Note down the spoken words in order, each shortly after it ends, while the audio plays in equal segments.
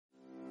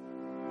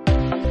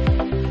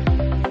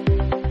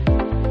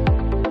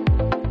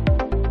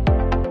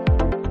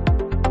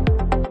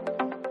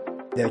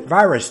The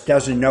virus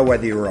doesn't know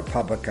whether you're a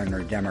Republican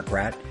or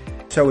Democrat,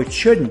 so it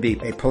shouldn't be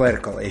a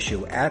political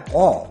issue at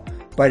all.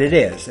 But it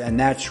is, and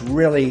that's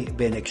really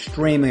been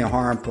extremely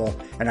harmful,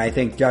 and I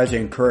think does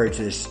encourage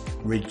this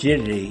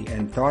rigidity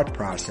in thought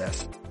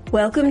process.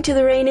 Welcome to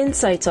the RANE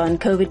Insights on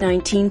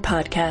COVID-19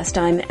 podcast.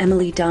 I'm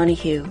Emily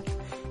Donahue.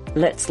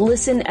 Let's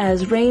listen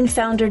as RANE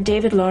founder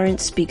David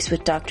Lawrence speaks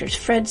with Drs.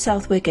 Fred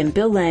Southwick and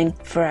Bill Lang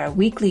for our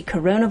weekly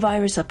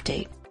coronavirus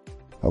update.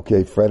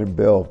 Okay, Fred and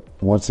Bill,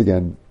 once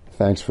again,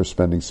 thanks for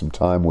spending some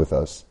time with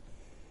us.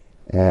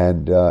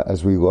 And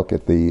as we look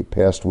at the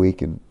past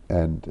week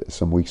and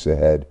some weeks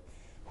ahead,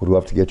 we'd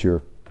love to get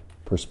your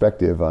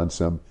perspective on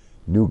some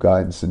new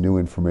guidance and new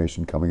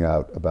information coming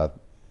out about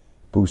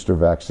booster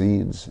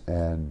vaccines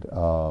and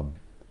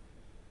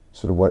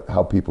sort of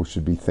how people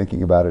should be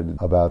thinking about it,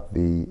 about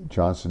the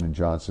Johnson &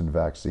 Johnson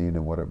vaccine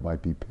and what it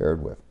might be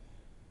paired with.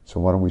 So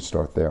why don't we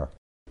start there?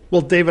 Well,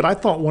 David, I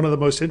thought one of the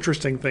most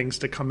interesting things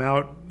to come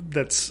out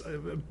that's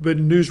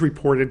been news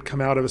reported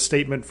come out of a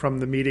statement from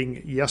the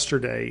meeting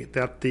yesterday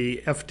that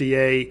the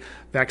FDA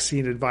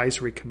Vaccine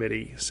Advisory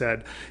Committee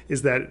said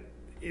is that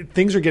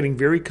things are getting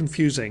very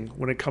confusing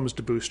when it comes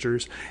to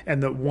boosters,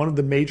 and that one of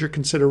the major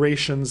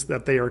considerations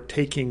that they are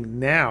taking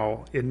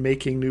now in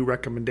making new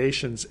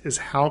recommendations is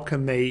how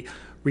can they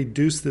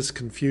reduce this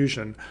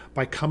confusion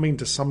by coming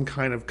to some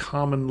kind of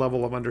common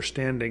level of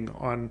understanding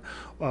on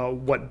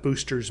what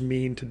boosters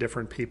mean to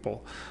different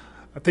people.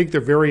 I think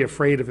they're very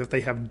afraid of if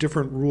they have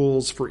different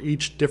rules for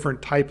each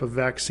different type of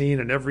vaccine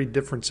and every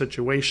different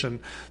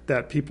situation,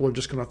 that people are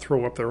just going to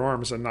throw up their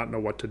arms and not know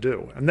what to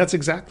do. And that's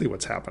exactly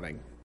what's happening.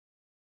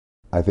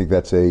 I think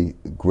that's a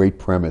great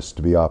premise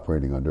to be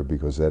operating under,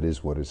 because that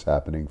is what is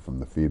happening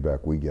from the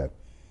feedback we get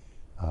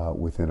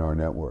within our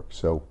network.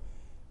 So,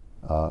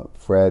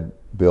 Fred,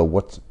 Bill,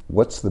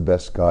 what's the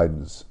best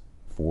guidance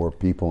for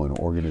people and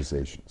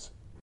organizations?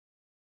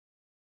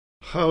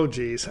 Oh,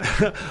 geez.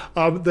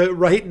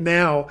 Right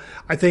now,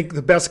 I think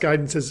the best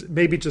guidance is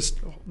maybe just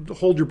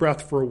hold your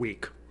breath for a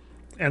week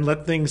and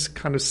let things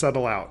kind of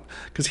settle out.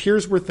 Because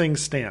here's where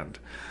things stand.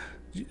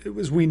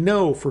 As we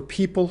know, for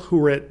people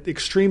who are at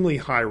extremely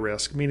high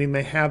risk, meaning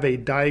they have a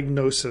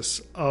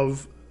diagnosis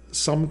of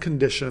some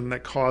condition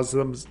that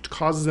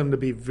causes them to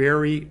be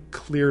very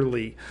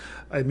clearly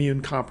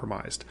immune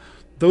compromised,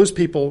 those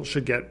people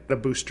should get a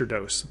booster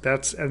dose.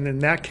 And in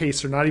that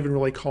case, they're not even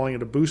really calling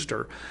it a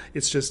booster.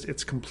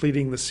 It's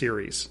completing the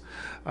series.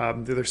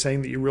 They're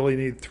saying that you really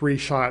need 3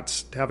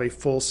 shots to have a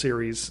full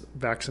series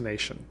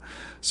vaccination.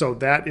 So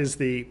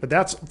but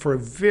that's for a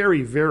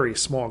very, very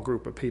small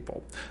group of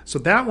people. So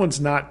that one's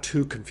not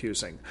too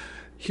confusing.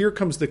 Here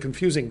comes the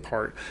confusing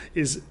part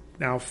is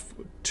now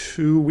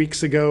 2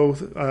 weeks ago,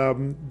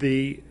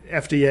 the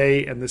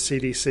FDA and the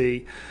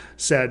CDC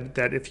said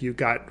that if you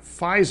got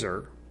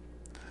Pfizer,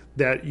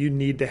 that you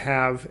need to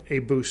have a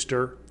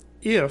booster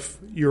if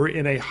you're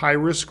in a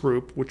high-risk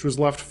group, which was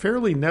left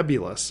fairly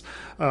nebulous,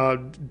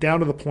 down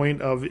to the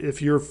point of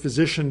if your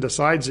physician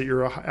decides that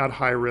you're at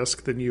high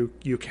risk, then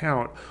you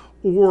count,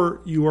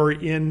 or you are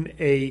in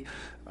a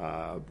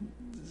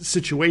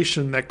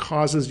situation that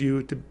causes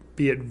you to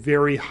be at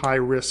very high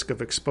risk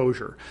of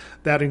exposure.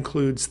 That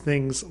includes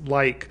things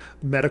like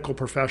medical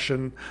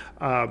profession,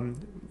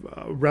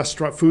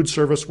 restaurant, food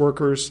service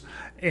workers,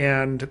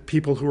 and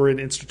people who are in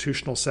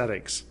institutional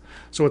settings.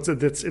 So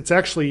it's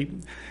actually,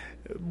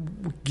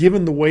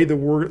 given the way the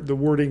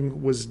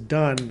wording was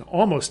done,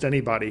 almost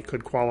anybody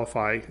could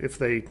qualify if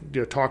they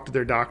talk to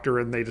their doctor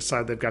and they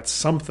decide they've got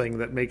something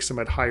that makes them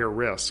at higher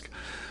risk.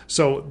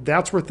 So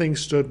that's where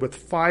things stood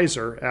with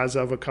Pfizer as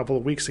of a couple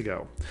of weeks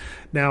ago.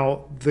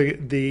 Now,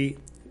 the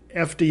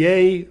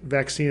FDA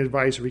Vaccine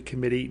Advisory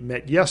Committee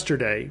met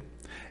yesterday,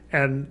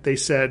 and they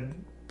said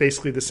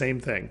basically the same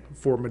thing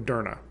for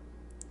Moderna,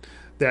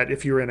 that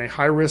if you're in a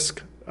high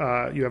risk,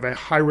 you have a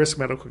high-risk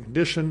medical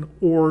condition,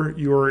 or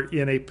you're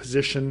in a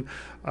position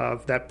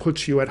that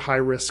puts you at high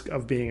risk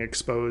of being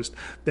exposed,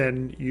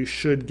 then you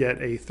should get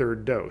a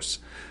third dose.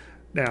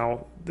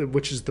 Now,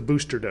 which is the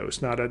booster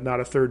dose, not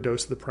a third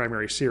dose of the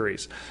primary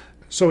series.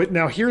 So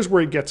now here's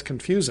where it gets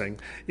confusing,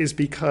 is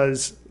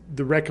because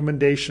the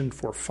recommendation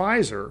for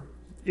Pfizer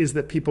is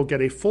that people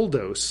get a full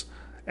dose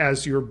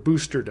as your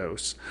booster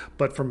dose,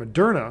 but for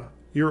Moderna,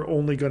 you're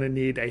only going to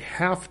need a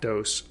half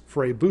dose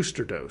for a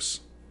booster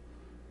dose.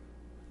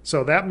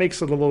 So that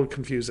makes it a little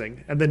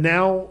confusing. And then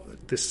now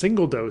the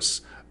single-dose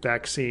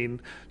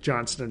vaccine,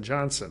 Johnson &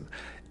 Johnson.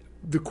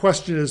 The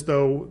question is,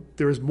 though,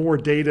 there is more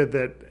data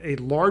that a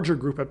larger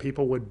group of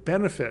people would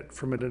benefit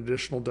from an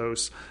additional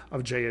dose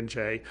of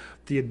J&J.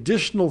 The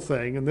additional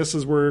thing, and this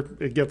is where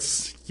it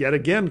gets yet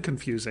again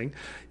confusing,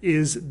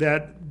 is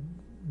that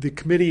the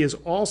committee is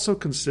also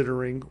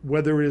considering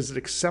whether it is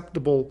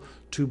acceptable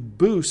to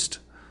boost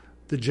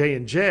the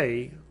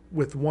J&J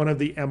with one of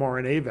the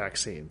mRNA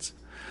vaccines.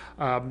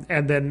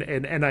 And then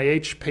an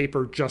NIH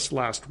paper just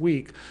last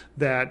week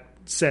that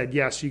said,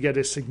 yes, you get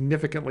a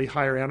significantly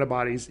higher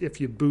antibodies if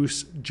you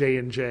boost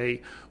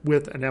J&J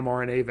with an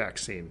mRNA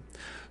vaccine.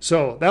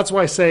 So that's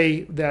why I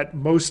say that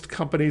most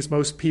companies,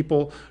 most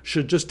people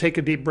should just take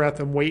a deep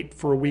breath and wait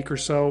for a week or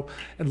so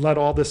and let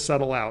all this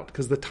settle out.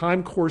 Because the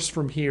time course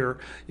from here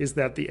is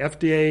that the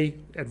FDA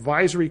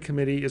Advisory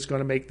Committee is going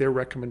to make their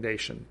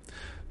recommendation.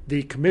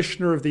 The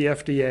commissioner of the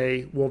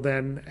FDA will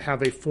then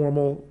have the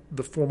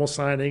formal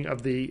signing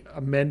of the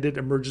amended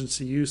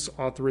emergency use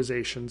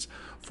authorizations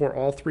for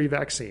all 3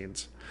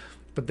 vaccines.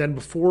 But then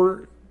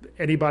before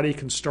anybody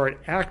can start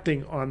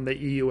acting on the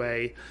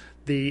EUA,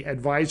 the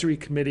Advisory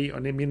Committee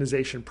on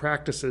Immunization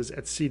Practices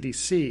at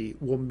CDC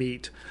will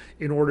meet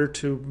in order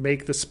to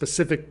make the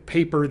specific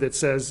paper that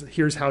says,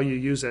 here's how you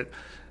use it.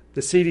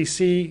 The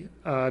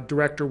CDC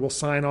director will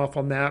sign off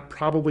on that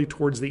probably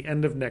towards the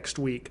end of next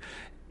week.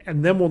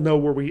 And then we'll know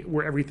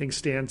where everything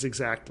stands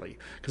exactly.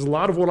 Because a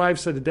lot of what I've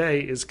said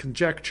today is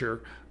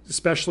conjecture,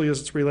 especially as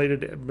it's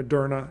related to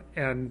Moderna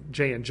and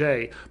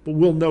J&J. But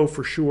we'll know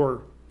for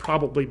sure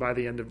probably by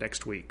the end of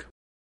next week.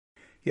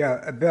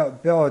 Yeah,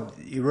 Bill,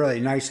 you really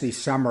nicely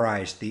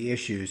summarized the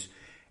issues,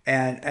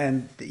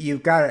 and you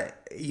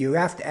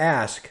have to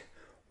ask,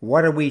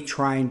 what are we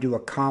trying to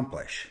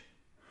accomplish?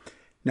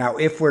 Now,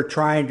 if we're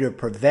trying to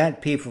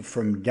prevent people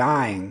from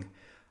dying,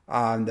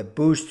 the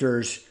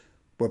boosters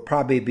will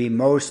probably be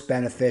most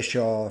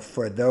beneficial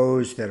for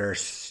those that are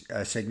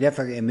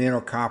significantly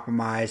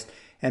immunocompromised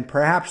and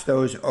perhaps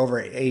those over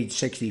age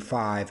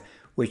 65,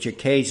 which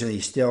occasionally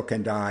still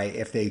can die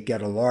if they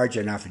get a large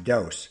enough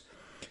dose.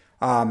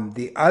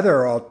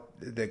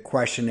 The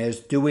question is,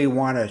 do we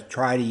want to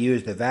try to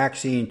use the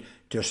vaccine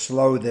to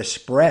slow the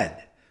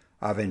spread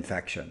of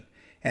infection?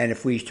 And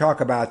if we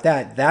talk about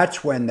that,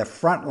 that's when the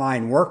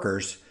frontline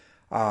workers,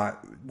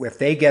 if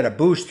they get a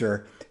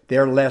booster,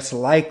 they're less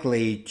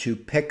likely to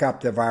pick up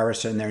the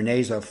virus in their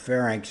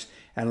nasopharynx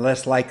and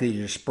less likely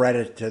to spread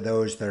it to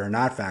those that are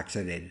not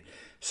vaccinated.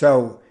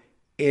 So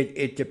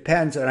it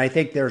depends, and I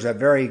think there's a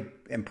very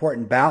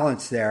important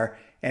balance there,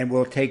 and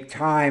will take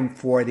time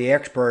for the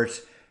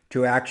experts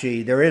to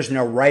actually, there is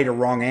no right or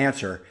wrong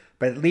answer,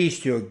 but at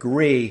least to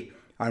agree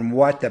on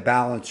what the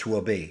balance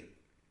will be.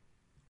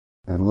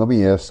 And let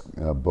me ask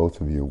both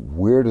of you,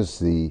 where does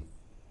the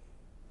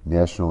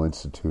National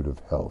Institute of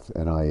Health,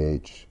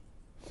 NIH,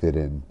 fit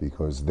in?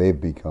 Because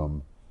they've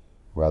become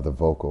rather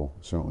vocal,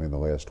 certainly in the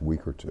last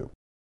week or two.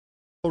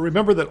 Well,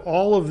 remember that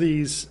all of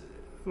these,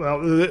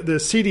 the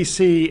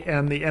CDC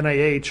and the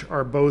NIH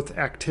are both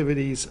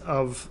activities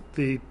of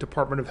the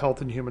Department of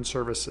Health and Human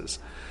Services.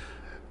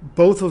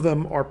 Both of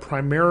them are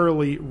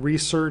primarily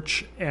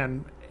research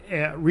and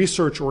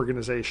research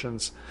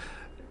organizations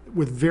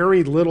with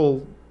very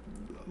little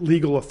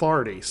legal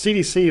authority.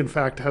 CDC, in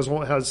fact, has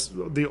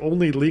the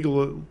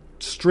only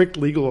strict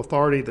legal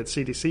authority that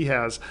CDC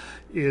has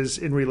is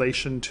in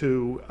relation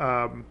to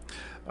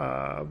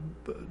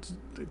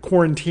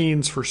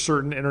quarantines for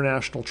certain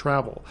international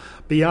travel.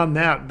 Beyond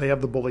that, they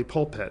have the bully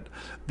pulpit.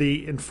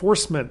 The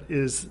enforcement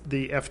is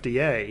the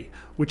FDA,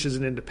 which is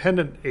an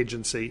independent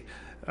agency.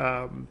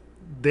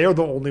 They're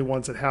the only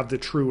ones that have the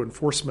true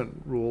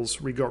enforcement rules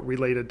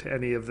related to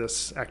any of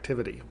this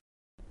activity.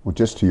 Well,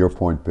 just to your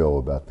point, Bill,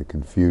 about the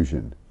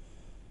confusion,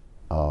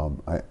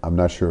 I'm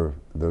not sure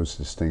those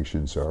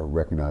distinctions are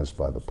recognized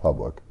by the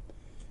public.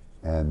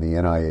 And the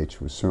NIH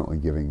was certainly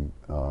giving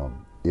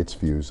its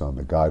views on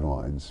the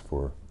guidelines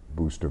for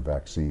booster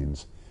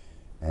vaccines.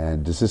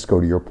 And does this go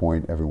to your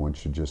point, everyone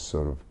should just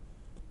sort of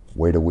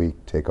wait a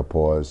week, take a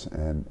pause,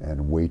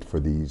 and wait for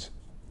these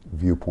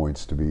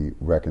viewpoints to be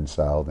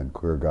reconciled and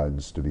clear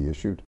guidance to be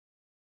issued?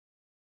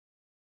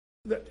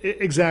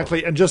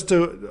 Exactly. And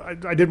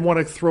I didn't want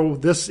to throw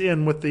this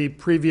in with the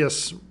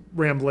previous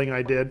rambling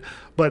I did,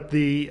 but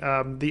the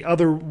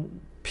other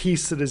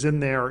piece that is in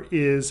there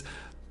is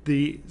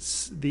the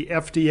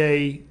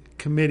FDA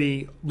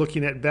committee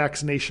looking at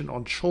vaccination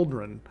on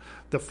children,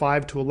 the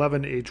 5 to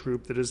 11 age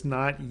group that has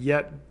not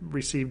yet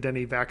received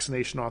any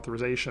vaccination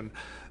authorization.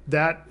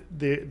 That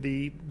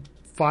the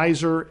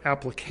Pfizer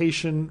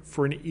application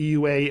for an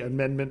EUA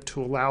amendment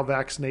to allow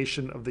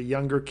vaccination of the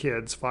younger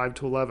kids, 5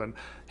 to 11,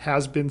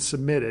 has been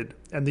submitted,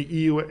 and the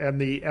EU and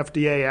the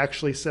FDA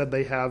actually said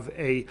they have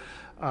a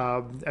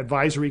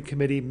advisory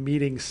committee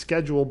meeting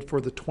scheduled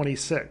for the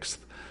 26th,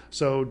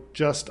 so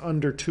just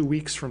under 2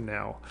 weeks from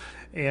now.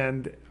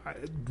 And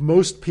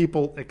most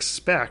people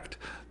expect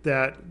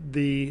that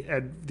the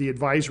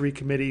advisory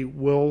committee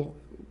will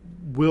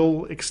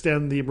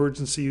extend the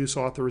emergency use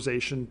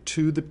authorization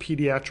to the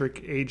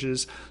pediatric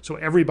ages, so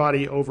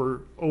everybody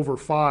over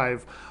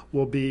 5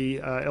 will be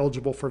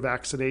eligible for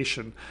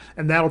vaccination.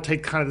 And that'll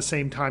take kind of the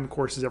same time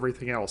course as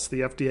everything else.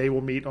 The FDA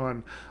will meet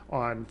on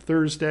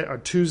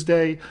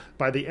Tuesday.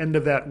 By the end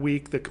of that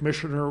week, the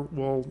commissioner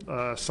will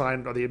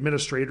sign, or the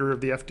administrator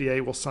of the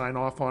FDA will sign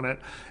off on it,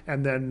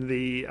 and then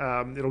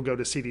it'll go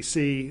to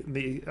CDC.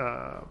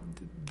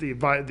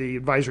 The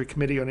Advisory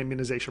Committee on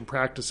Immunization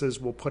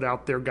Practices will put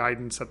out their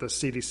guidance that the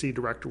CDC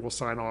director will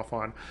sign off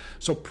on.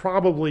 So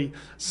probably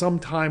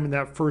sometime in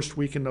that first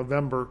week in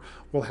November,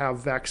 we'll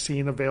have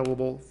vaccine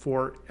available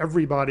for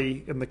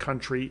everybody in the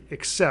country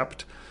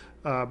except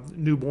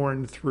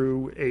newborn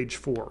through age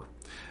 4.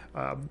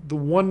 The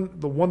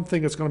one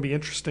thing that's going to be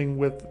interesting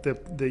with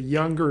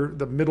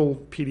the middle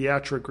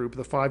pediatric group,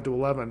 the 5 to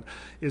 11,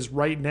 is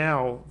right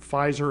now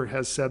Pfizer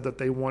has said that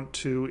they want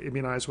to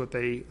immunize with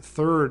a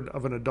third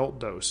of an adult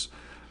dose.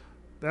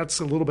 That's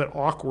a little bit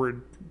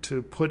awkward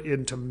to put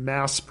into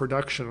mass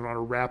production on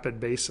a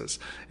rapid basis,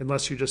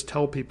 unless you just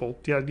tell people,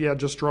 yeah,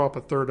 just draw up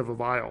a third of a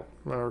vial.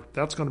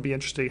 That's going to be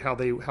interesting how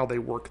they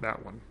work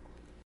that one.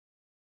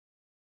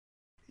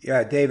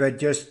 Yeah, David,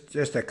 just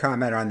a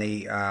comment on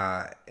the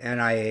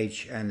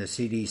NIH and the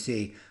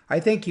CDC.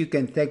 I think you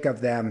can think of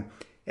them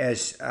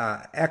as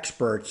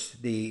experts,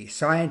 the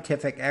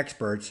scientific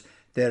experts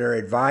that are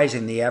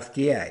advising the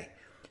FDA.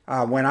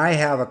 When I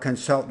have a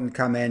consultant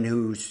come in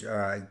who's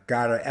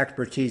got an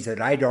expertise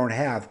that I don't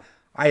have,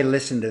 I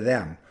listen to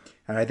them.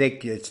 And I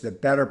think it's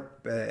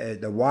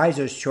the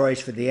wisest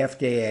choice for the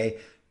FDA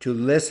to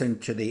listen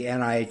to the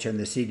NIH and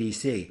the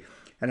CDC.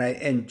 And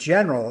in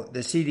general, the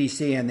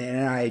CDC and the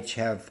NIH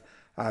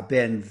have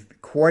been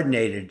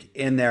coordinated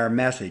in their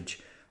message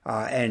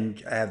and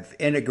have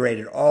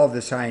integrated all of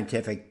the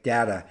scientific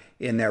data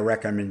in their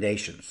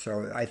recommendations.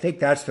 So I think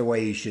that's the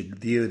way you should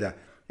view the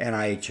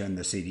NIH and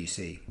the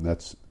CDC.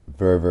 That's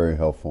very, very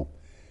helpful.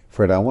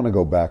 Fred, I want to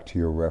go back to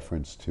your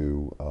reference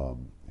to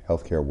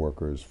healthcare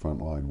workers,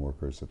 frontline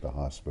workers at the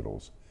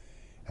hospitals.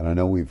 And I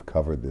know we've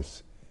covered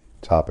this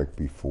topic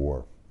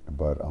before,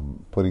 but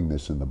I'm putting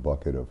this in the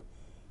bucket of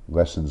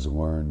lessons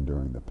learned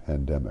during the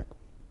pandemic.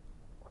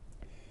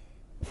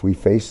 If we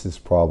face this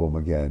problem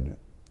again,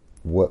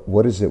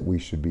 what is it we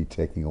should be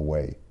taking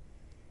away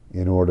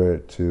in order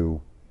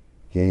to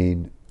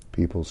gain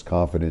people's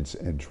confidence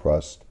and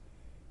trust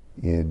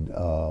in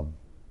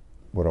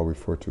what I'll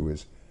refer to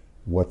as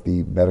what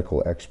the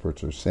medical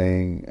experts are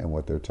saying and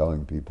what they're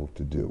telling people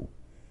to do?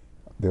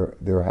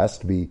 There has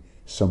to be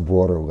some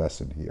broader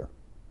lesson here.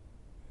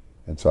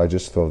 And so I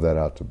just throw that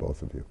out to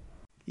both of you.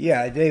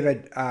 Yeah,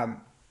 David,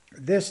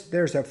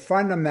 there's a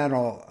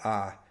fundamental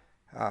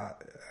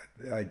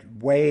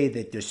way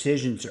that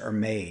decisions are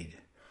made.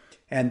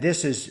 And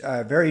this is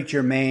very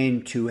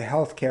germane to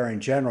healthcare in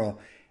general.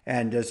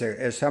 And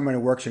as someone who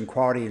works in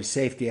quality and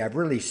safety, I've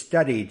really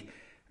studied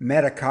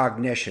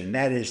metacognition.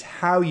 That is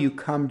how you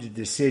come to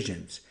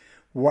decisions.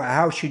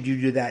 How should you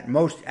do that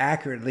most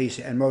accurately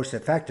and most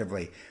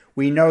effectively?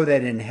 We know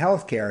that in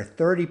healthcare,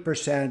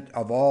 30%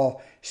 of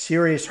all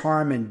serious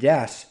harm and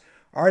deaths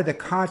are the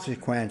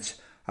consequence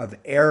of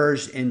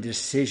errors in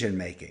decision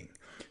making.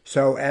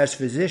 So as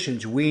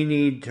physicians, we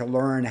need to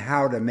learn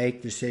how to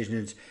make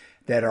decisions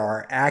that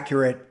are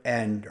accurate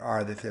and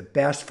are the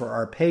best for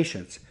our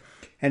patients.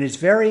 And it's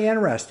very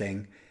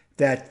interesting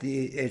that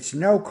it's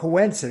no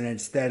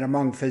coincidence that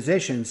among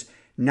physicians,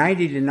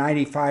 90 to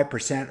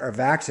 95% are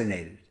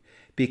vaccinated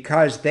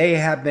because they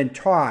have been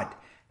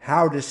taught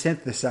how to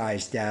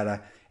synthesize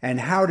data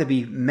and how to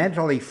be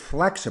mentally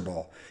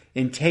flexible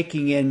in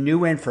taking in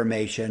new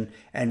information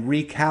and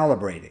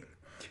recalibrating.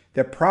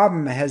 The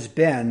problem has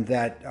been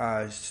that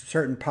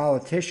certain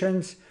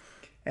politicians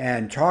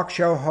and talk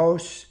show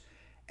hosts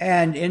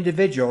and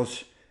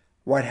individuals,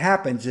 what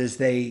happens is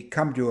they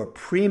come to a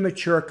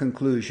premature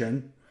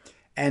conclusion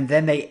and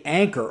then they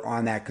anchor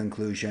on that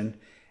conclusion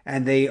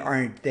and they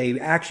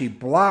actually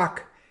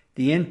block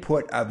the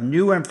input of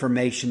new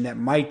information that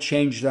might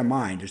change their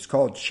mind. It's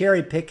called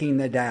cherry picking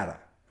the data.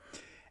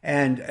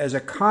 And as a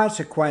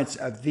consequence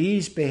of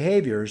these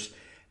behaviors,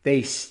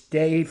 they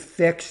stay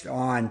fixed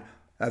on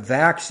a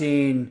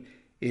vaccine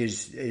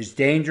is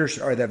dangerous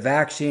or the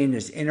vaccine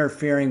is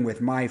interfering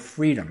with my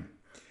freedom.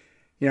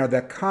 You know,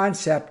 the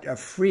concept of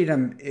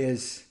freedom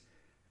is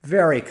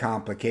very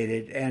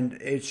complicated, and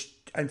it's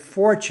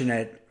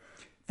unfortunate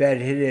that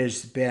it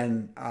has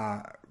been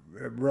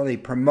really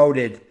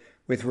promoted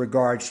with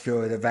regards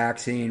to the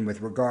vaccine,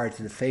 with regards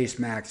to the face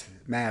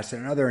masks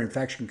and other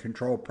infection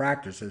control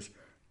practices.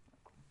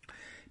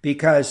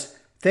 Because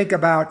think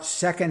about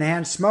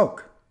secondhand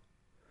smoke.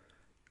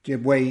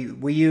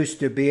 We used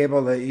to be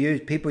able to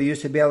people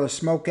used to be able to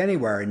smoke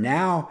anywhere.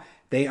 Now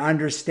they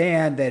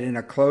understand that in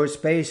a closed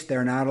space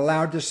they're not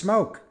allowed to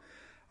smoke.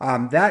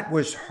 That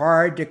was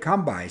hard to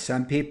come by.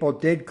 Some people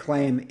did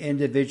claim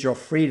individual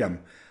freedom,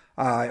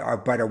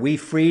 but are we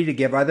free to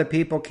give other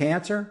people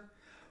cancer?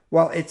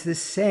 Well, it's the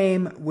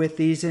same with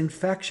these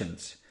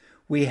infections.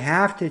 We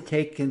have to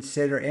take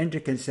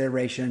into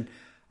consideration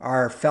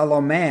our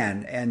fellow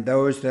man and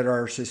those that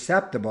are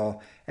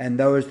susceptible and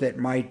those that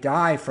might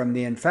die from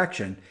the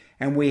infection.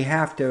 And we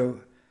have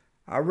to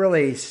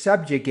really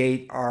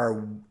subjugate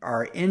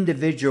our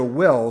individual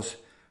wills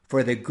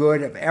for the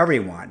good of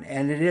everyone.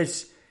 And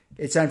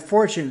it's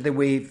unfortunate that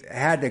we've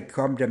had to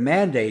come to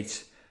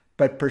mandates,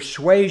 but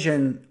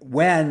persuasion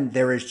when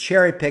there is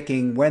cherry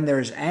picking, when there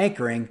is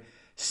anchoring,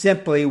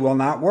 simply will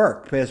not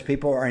work because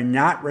people are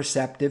not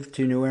receptive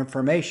to new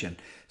information.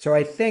 So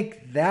I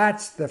think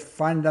that's the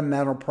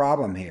fundamental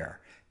problem here,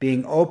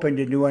 being open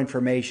to new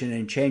information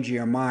and changing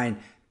your mind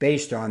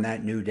based on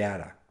that new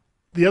data.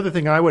 The other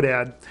thing I would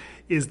add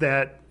is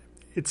that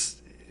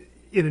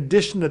in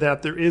addition to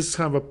that, there is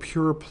kind of a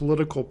pure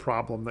political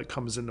problem that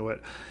comes into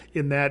it,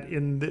 in that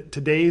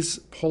today's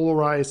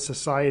polarized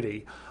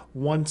society,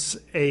 once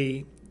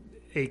a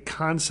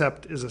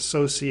concept is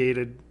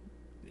associated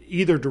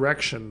either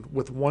direction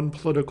with one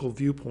political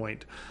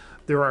viewpoint,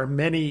 there are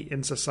many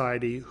in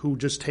society who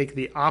just take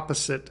the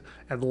opposite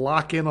and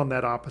lock in on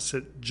that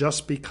opposite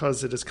just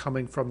because it is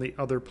coming from the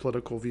other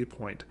political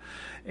viewpoint.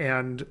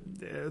 And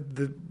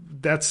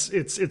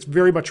it's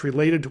very much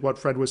related to what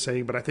Fred was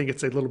saying, but I think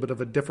it's a little bit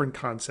of a different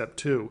concept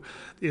too.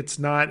 It's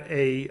not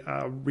a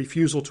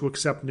refusal to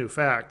accept new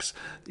facts.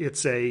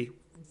 It's a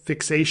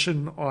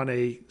fixation on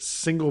a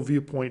single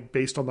viewpoint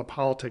based on the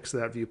politics of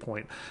that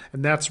viewpoint.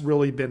 And that's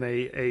really been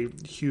a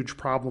huge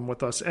problem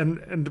with us. And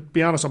to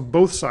be honest, on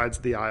both sides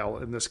of the aisle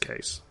in this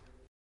case.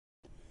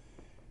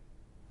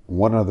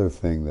 One other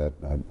thing that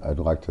I'd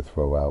like to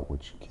throw out,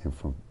 which came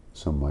from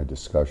some of my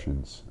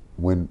discussions,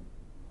 when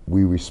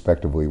we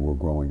respectively were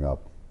growing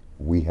up,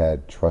 we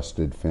had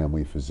trusted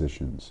family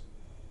physicians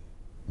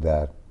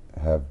that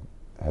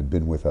had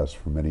been with us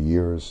for many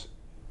years,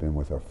 been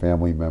with our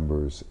family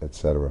members,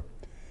 etc.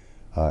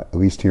 At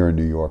least here in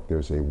New York,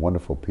 there's a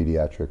wonderful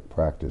pediatric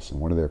practice, and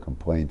one of their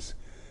complaints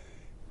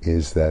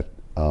is that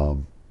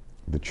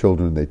the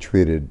children they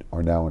treated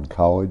are now in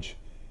college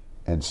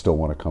and still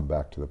want to come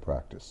back to the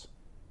practice.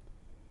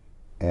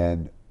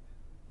 And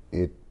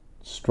it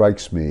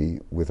strikes me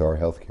with our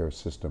healthcare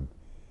system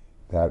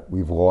that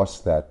we've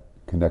lost that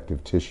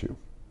connective tissue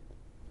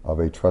of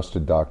a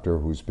trusted doctor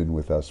who's been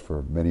with us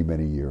for many,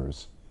 many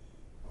years,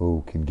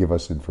 who can give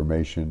us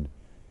information,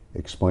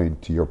 explain,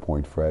 to your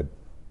point, Fred,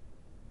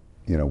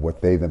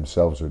 what they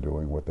themselves are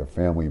doing, what their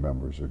family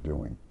members are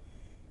doing,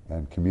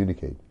 and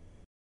communicate.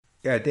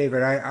 Yeah,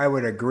 David, I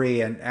would agree.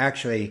 And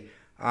actually,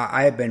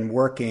 I have been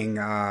working,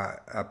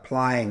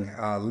 applying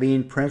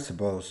lean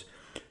principles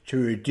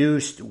to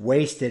reduce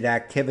wasted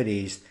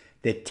activities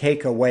that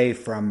take away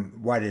from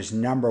what is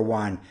number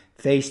one,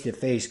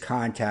 face-to-face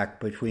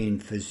contact between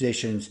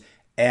physicians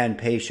and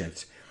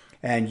patients.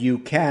 And you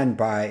can,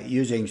 by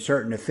using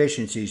certain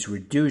efficiencies,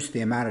 reduce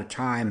the amount of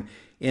time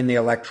in the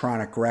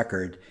electronic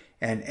record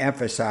and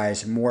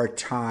emphasize more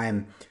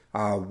time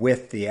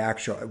with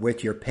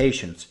your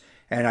patients.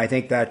 And I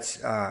think that's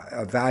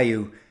a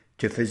value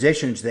to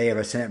physicians. They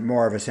have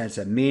more of a sense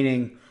of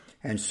meaning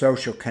and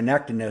social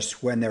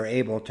connectedness when they're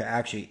able to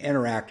actually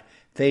interact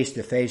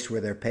face-to-face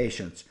with their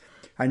patients.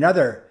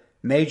 Another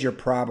major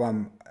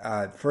problem,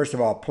 first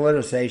of all,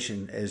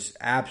 politicization is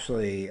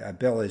absolutely,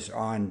 Bill is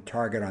on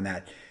target on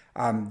that.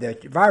 The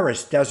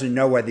virus doesn't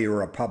know whether you're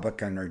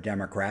Republican or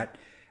Democrat,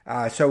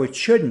 so it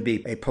shouldn't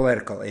be a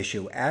political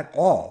issue at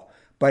all,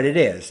 but it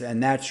is,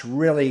 and that's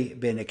really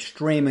been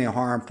extremely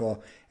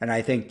harmful, and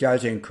I think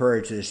does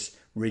encourage this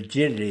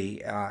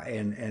rigidity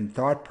in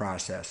thought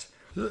process.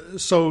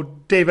 So,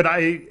 David,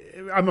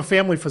 I'm a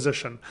family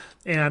physician,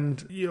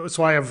 and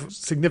so I have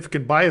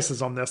significant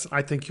biases on this.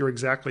 I think you're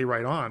exactly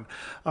right on.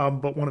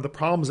 But one of the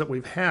problems that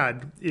we've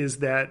had is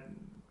that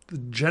the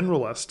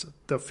generalist,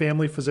 the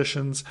family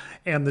physicians,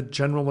 and the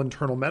general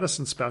internal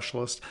medicine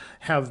specialist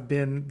have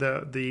been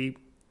the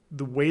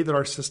way that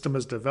our system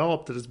has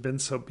developed, that has been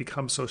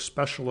become so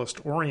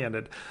specialist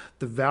oriented.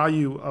 The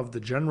value of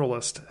the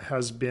generalist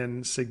has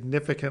been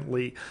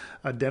significantly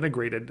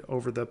denigrated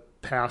over the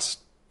past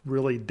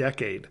really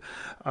decade.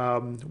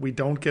 We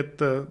don't get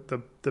the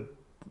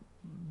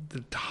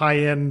high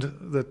end,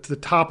 the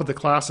top of the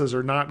classes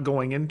are not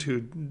going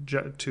into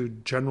to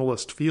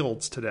generalist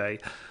fields today.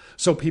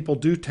 So people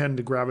do tend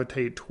to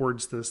gravitate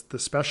towards the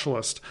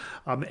specialist,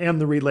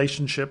 and the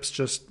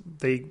relationships.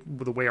 The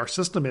way our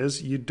system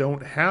is, you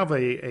don't have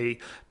a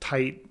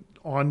tight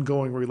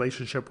ongoing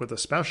relationship with a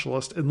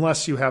specialist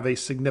unless you have a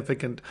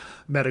significant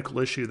medical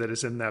issue that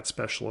is in that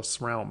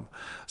specialist's realm.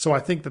 So I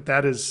think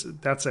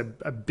that's a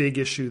big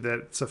issue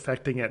that's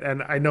affecting it.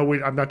 And I know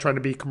I'm not trying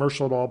to be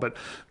commercial at all, but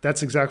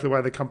that's exactly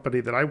why the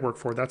company that I work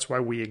for, that's why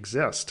we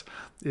exist,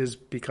 is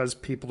because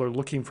people are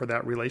looking for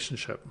that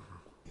relationship.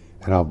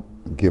 And I'll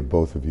give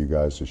both of you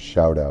guys a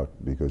shout out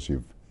because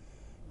you've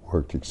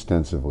worked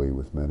extensively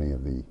with many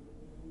of the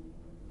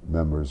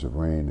members of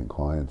RANE and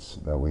clients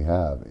that we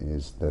have,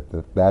 is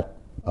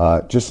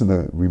that just in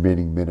the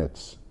remaining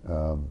minutes,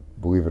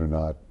 believe it or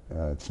not,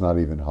 it's not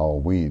even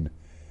Halloween,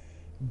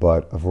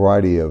 but a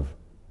variety of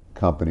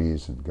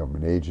companies and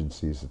government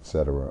agencies, et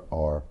cetera,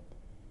 are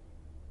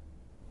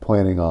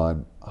planning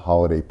on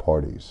holiday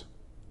parties.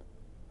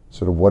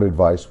 Sort of what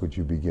advice would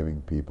you be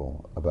giving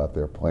people about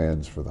their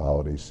plans for the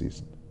holiday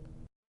season?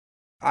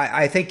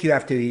 I think you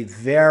have to be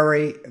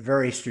very,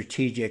 very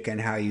strategic in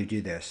how you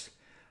do this.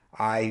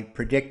 I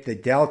predict the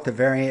Delta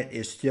variant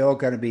is still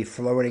going to be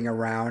floating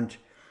around,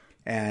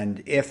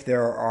 and if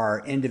there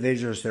are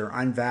individuals that are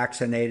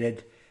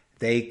unvaccinated,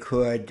 they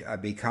could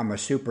become a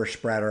super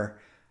spreader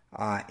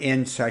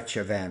in such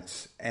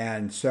events.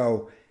 And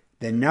so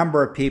the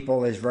number of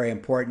people is very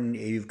important.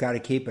 You've got to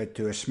keep it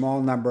to a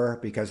small number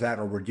because that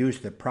will reduce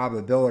the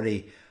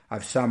probability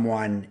of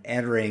someone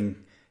entering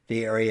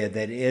the area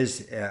that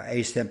is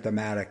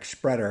asymptomatic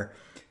spreader.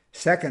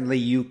 Secondly,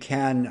 you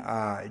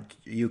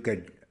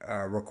could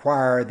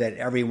require that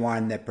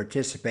everyone that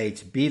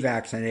participates be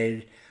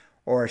vaccinated,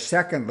 or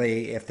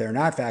secondly, if they're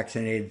not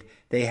vaccinated,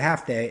 they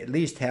have to at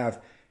least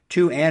have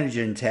 2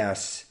 antigen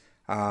tests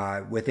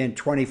within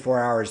 24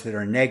 hours that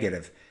are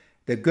negative.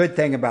 The good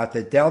thing about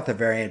the Delta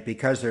variant,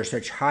 because there's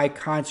such high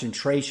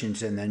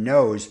concentrations in the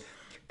nose,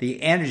 the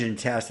antigen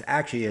test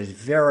actually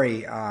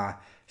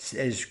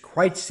is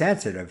quite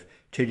sensitive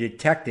to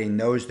detecting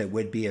those that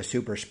would be a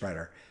super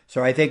spreader.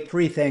 So I think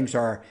 3 things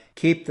are: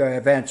 keep the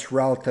events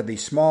relatively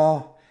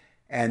small,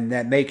 and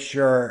that make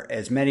sure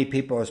as many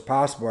people as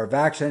possible are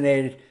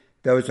vaccinated.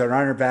 Those that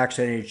aren't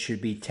vaccinated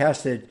should be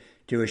tested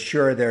to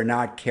assure they're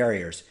not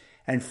carriers.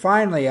 And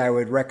finally, I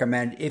would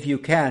recommend, if you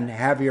can,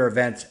 have your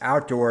events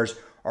outdoors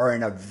or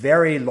in a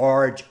very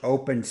large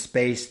open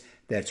space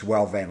that's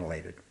well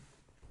ventilated.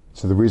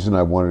 So the reason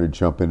I wanted to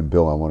jump in,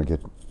 Bill, I want to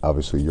get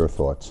obviously your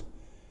thoughts,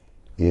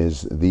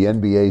 is the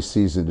NBA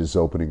season is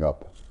opening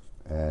up,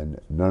 and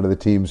none of the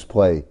teams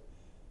play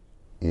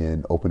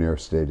in open air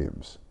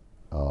stadiums.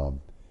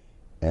 I'm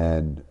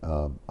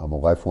a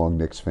lifelong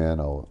Knicks fan.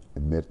 I'll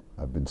admit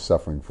I've been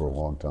suffering for a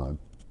long time.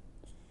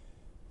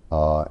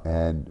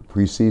 And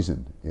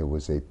preseason, it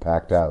was a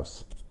packed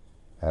house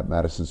at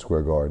Madison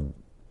Square Garden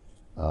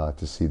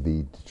to see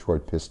the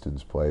Detroit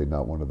Pistons play,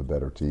 not one of the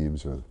better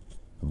teams or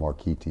the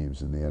marquee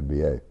teams in the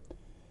NBA.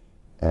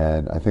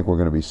 And I think we're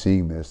going to be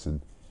seeing this,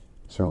 and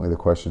certainly the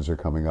questions are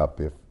coming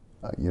up if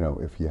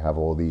you have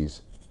all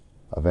these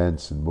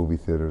events and movie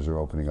theaters are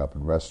opening up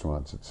and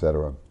restaurants,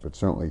 etc. But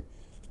certainly,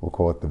 we'll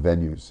call it the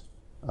venues.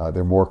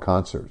 There are more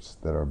concerts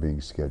that are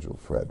being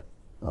scheduled, Fred,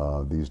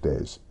 these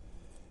days.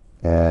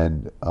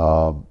 And,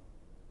 trying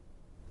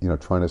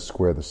to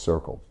square the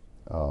circle.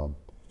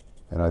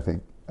 And I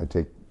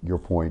take your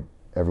point,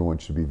 everyone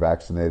should be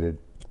vaccinated.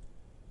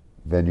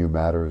 Venue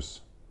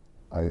matters.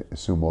 I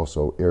assume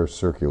also air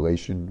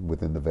circulation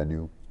within the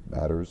venue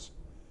matters.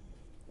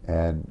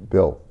 And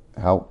Bill,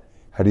 how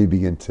do you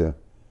begin to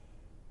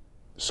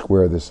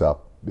square this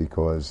up?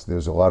 Because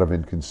there's a lot of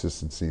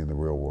inconsistency in the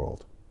real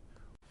world.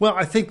 Well,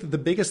 I think that the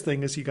biggest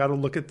thing is you got to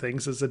look at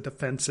things as a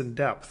defense in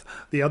depth.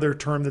 The other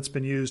term that's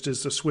been used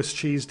is the Swiss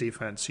cheese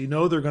defense. You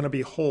know there are going to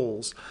be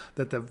holes,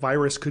 that the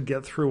virus could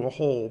get through a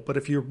hole. But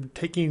if you're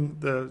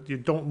you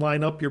don't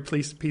line up your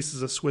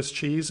pieces of Swiss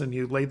cheese and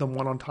you lay them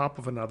one on top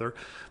of another,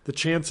 the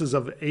chances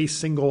of a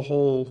single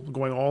hole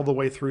going all the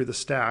way through the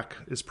stack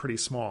is pretty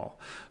small.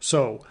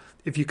 So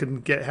if you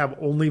can have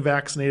only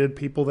vaccinated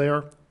people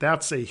there,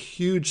 that's a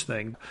huge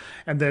thing.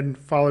 And then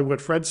following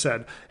what Fred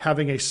said,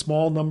 having a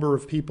small number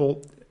of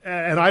people,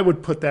 and I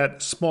would put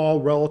that small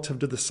relative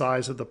to the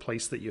size of the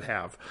place that you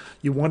have.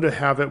 You want to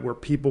have it where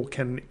people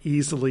can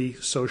easily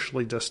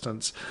socially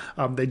distance.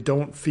 They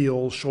don't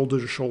feel shoulder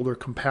to shoulder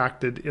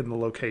compacted in the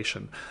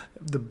location.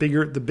 The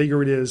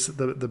bigger it is,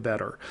 the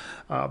better.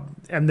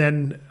 And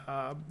then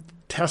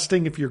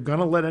testing, if you're going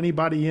to let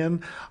anybody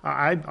in,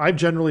 I've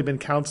generally been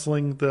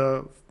counseling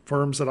the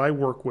firms that I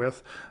work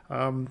with,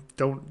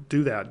 don't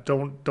do that.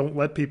 Don't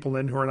let people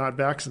in who are not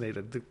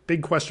vaccinated. The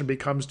big question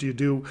becomes, do you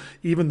do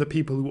even the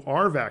people who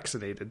are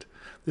vaccinated,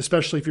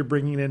 especially if you're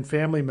bringing in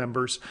family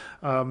members,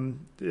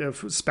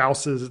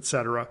 spouses,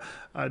 etc.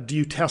 Do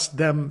you test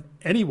them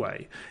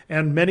anyway?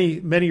 And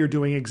many are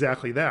doing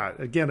exactly that.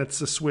 Again, it's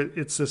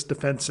this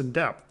defense in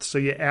depth. So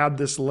you add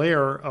this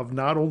layer of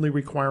not only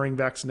requiring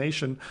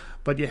vaccination,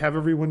 but you have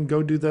everyone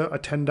go do a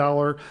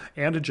 $10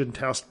 antigen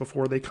test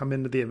before they come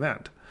into the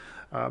event.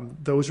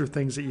 Those are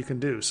things that you can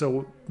do.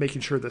 So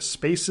making sure the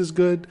space is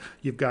good,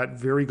 you've got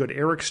very good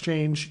air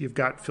exchange, you've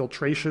got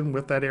filtration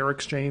with that air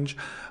exchange,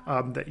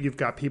 that you've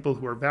got people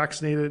who are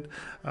vaccinated,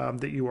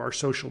 that you are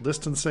social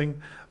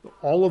distancing.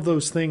 All of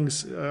those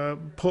things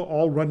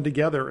all run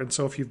together. And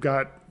so if you've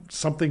got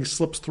something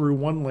slips through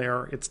one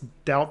layer, it's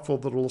doubtful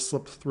that it'll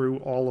slip through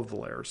all of the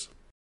layers.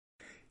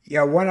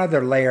 Yeah, one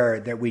other layer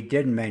that we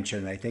didn't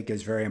mention, I think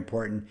is very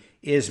important,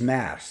 is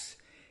masks.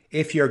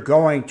 If you're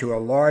going to a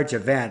large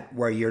event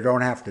where you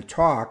don't have to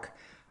talk,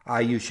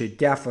 you should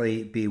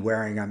definitely be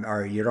wearing them,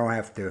 or you don't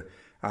have to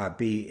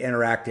be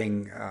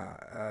interacting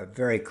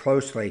very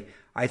closely.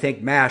 I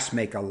think masks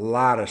make a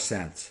lot of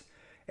sense.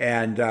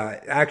 And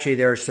actually,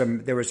 there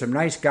were some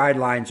nice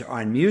guidelines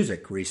on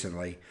music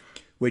recently,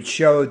 which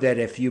showed that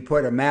if you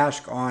put a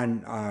mask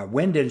on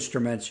wind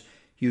instruments,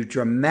 you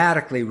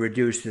dramatically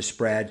reduce the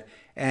spread.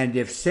 And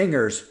if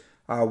singers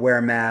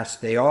wear masks,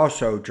 they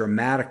also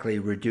dramatically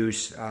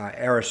reduce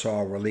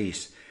aerosol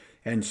release.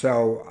 And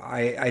so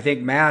I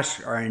think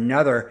masks are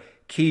another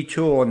key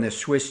tool in the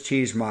Swiss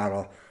cheese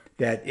model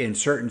that in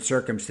certain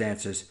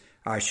circumstances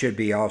should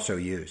be also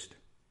used.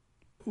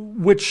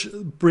 Which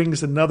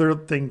brings another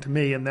thing to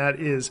me, and that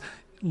is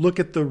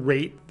look at the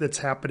rate that's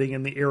happening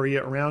in the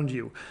area around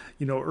you.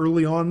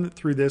 Early on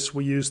through this,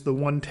 we used the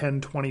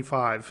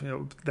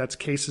 110-25. That's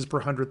cases per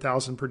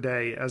 100,000 per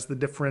day as the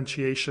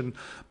differentiation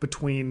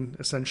between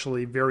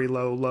essentially very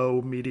low,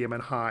 low, medium,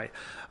 and high.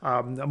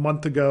 A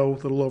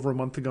little over a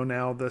month ago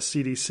now, the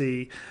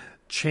CDC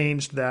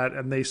changed that,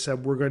 and they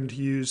said we're going to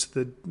use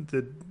the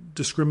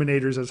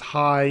discriminators as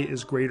high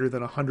is greater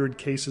than 100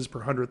 cases per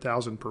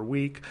 100,000 per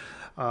week,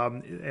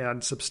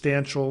 and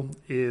substantial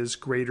is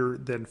greater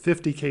than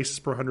 50 cases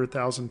per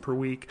 100,000 per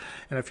week.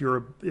 And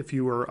if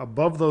you are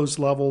above those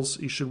levels,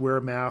 you should wear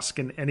a mask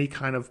in any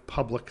kind of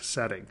public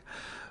setting.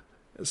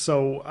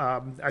 So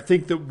I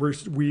think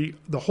that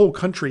the whole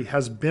country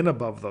has been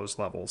above those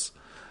levels.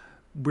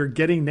 We're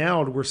getting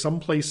now to where some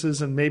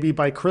places, and maybe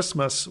by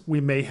Christmas, we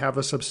may have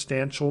a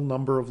substantial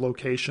number of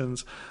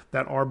locations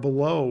that are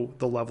below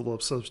the level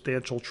of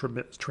substantial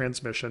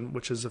transmission,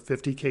 which is a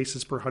 50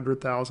 cases per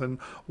 100,000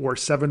 or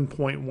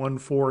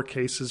 7.14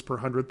 cases per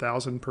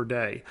 100,000 per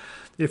day.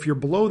 If you're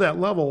below that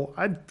level,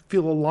 I'd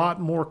feel a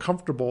lot more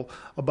comfortable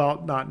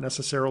about not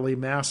necessarily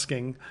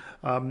masking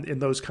in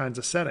those kinds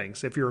of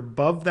settings. If you're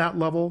above that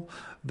level,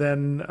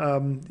 then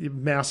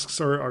masks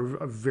are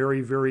a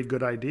very, very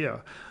good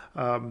idea.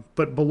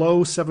 But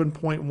below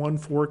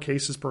 7.14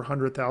 cases per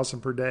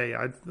 100,000 per day,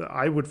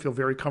 I would feel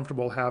very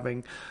comfortable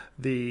having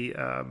the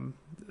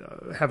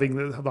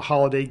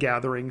holiday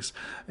gatherings,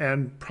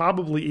 and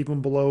probably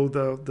even below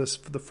the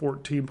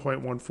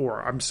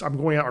 14.14. I'm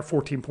going out, or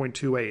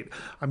 14.28.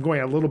 I'm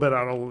going a little bit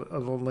out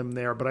of a limb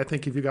there, but I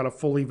think if you got a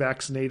fully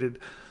vaccinated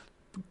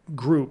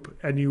group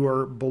and you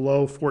are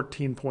below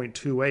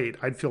 14.28,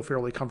 I'd feel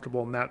fairly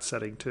comfortable in that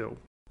setting too.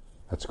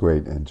 That's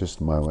great. And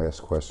just my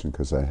last question,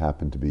 because I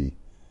happen to be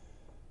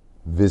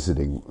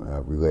visiting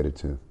related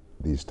to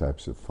these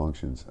types of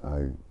functions.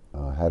 I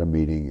had a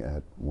meeting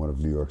at one of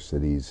New York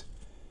City's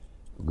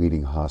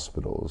leading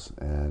hospitals,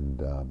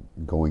 and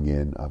going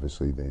in,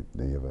 obviously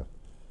they have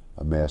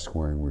a mask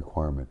wearing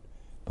requirement.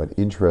 But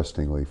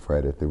interestingly,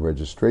 Fred, at the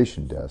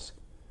registration desk,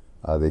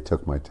 they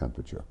took my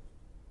temperature.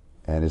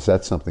 And is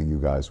that something you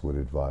guys would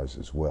advise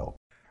as well?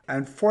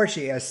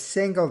 Unfortunately, a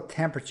single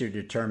temperature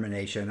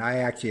determination, I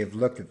actually have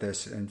looked at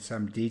this in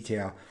some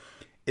detail,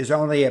 is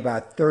only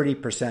about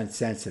 30%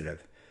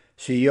 sensitive.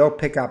 So you'll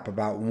pick up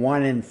about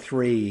 1 in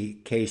 3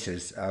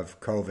 cases of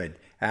COVID,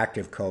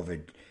 active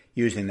COVID,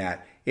 using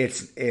that.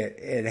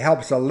 It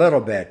helps a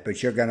little bit,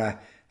 but you're going to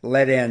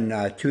let in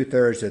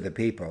 2/3 of the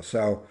people.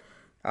 So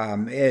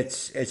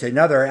it's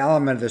another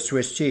element of the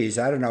Swiss cheese.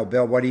 I don't know,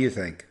 Bill, what do you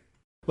think?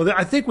 Well,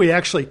 I think we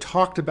actually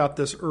talked about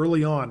this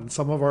early on in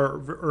some of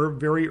our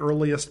very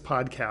earliest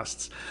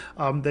podcasts,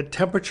 that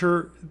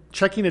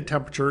checking a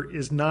temperature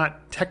is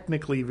not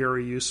technically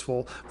very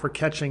useful for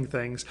catching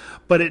things,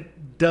 but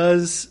it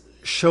does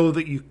show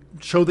that you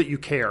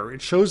care.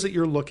 It shows that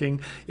you're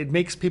looking. It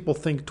makes people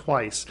think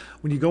twice.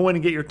 When you go in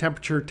and get your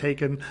temperature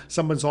taken,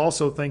 someone's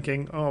also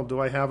thinking, "Oh, do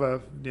I have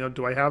a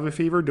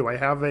fever? Do I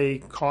have a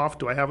cough?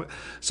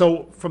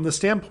 So from the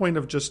standpoint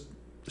of just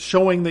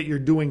showing that you're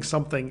doing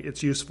something,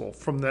 it's useful.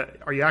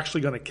 Are you actually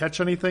going to catch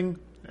anything?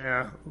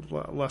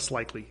 Less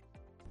likely.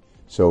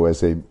 So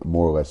as a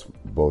more or less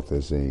both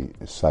as a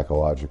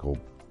psychological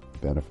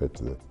benefit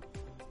to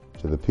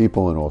the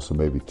people, and also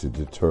maybe to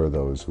deter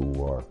those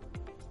who are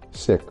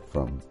sick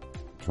from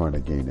trying to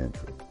gain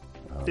entry.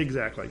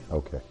 Exactly.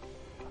 Okay.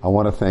 I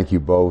want to thank you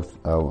both.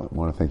 I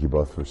want to thank you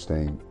both for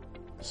staying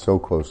so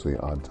closely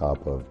on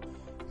top of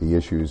the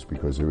issues,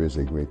 because there is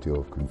a great deal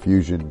of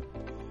confusion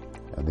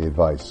and the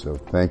advice. So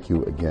thank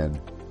you again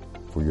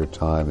for your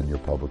time and your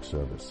public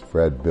service.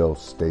 Fred, Bill,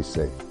 stay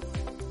safe.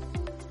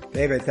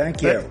 David,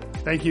 thank you.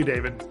 Thank you,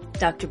 David.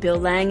 Dr. Bill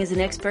Lang is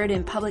an expert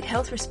in public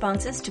health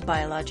responses to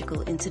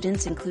biological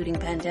incidents, including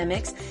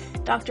pandemics.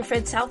 Dr.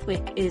 Fred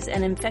Southwick is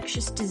an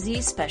infectious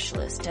disease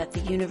specialist at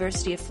the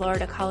University of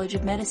Florida College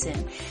of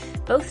Medicine.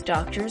 Both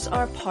doctors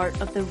are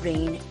part of the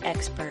RANE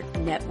Expert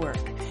Network.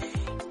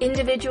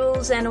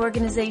 Individuals and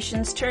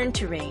organizations turn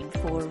to RANE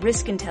for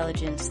risk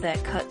intelligence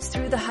that cuts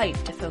through the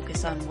hype to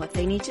focus on what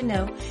they need to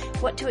know,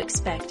 what to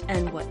expect,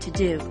 and what to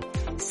do.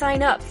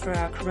 Sign up for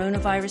our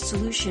coronavirus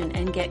solution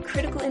and get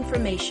critical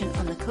information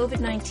on the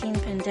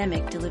COVID-19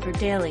 pandemic delivered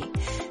daily.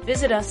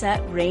 Visit us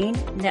at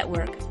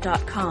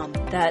ranenetwork.com.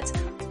 That's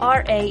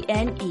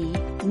RANE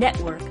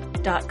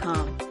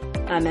network.com.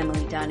 I'm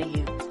Emily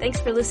Donahue. Thanks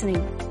for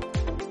listening.